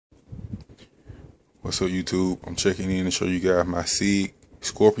What's up, YouTube? I'm checking in to show you guys my Sig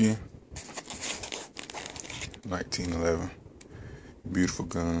Scorpion 1911. Beautiful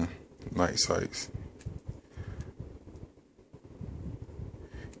gun, night sights.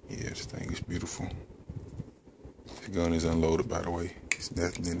 Yeah, this thing is beautiful. This gun is unloaded, by the way. It's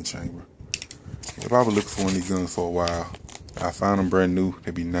nothing in the chamber. If I was looking for one of these guns for a while, I found them brand new.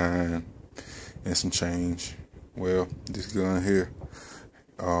 They be $9 and some change. Well, this gun here,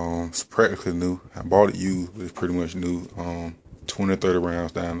 it's practically new. I bought it used, but it's pretty much new. 20 or 30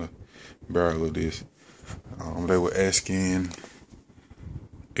 rounds down the barrel of this. They were asking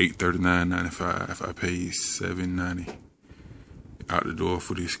 $839.95. I paid $790 out the door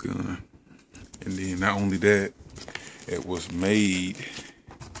for this gun. And then not only that, it was made,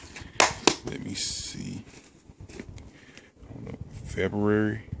 let me see,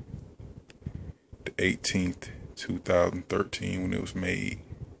 February the 18th, 2013 when it was made.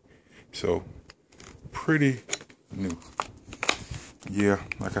 So pretty new. Yeah,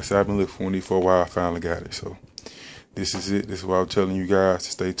 like I said, I've been looking for one of these for a while. I finally got it. So this is it. This is what I'm telling you guys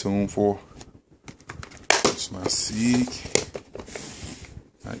to stay tuned for. It's my Sig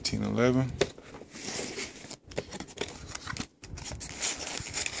 1911.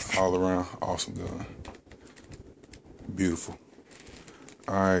 All around awesome gun. Beautiful.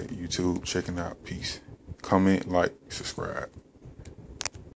 Alright, YouTube, checking out. Peace. Comment, like, subscribe.